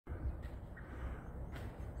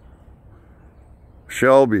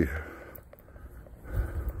Shelby.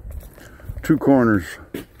 2 corners.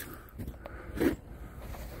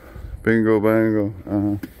 Bingo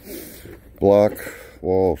bango. Block,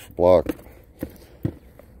 walls, block.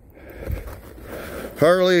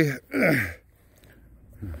 Harley,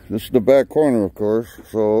 this is the back corner, of course,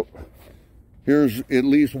 so here's at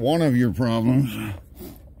least one of your problems.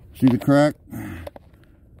 See the crack?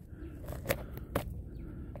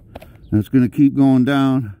 It's going to keep going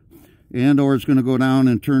down, and or it's going to go down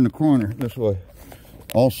and turn the corner this way.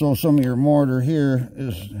 Also, some of your mortar here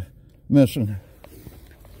is missing.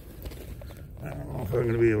 I don't know if I'm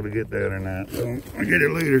going to be able to get that or not, so I'll get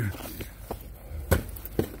it later.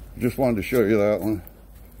 Just wanted to show you that one.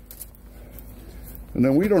 And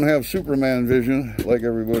then we don't have Superman vision like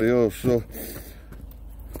everybody else, so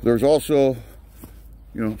there's also,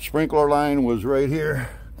 you know, sprinkler line was right here,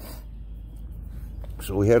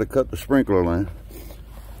 so we had to cut the sprinkler line,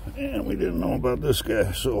 and we didn't know about this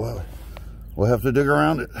guy, so we'll have to dig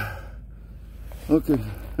around it. Okay,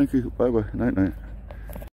 thank you, bye bye, night night.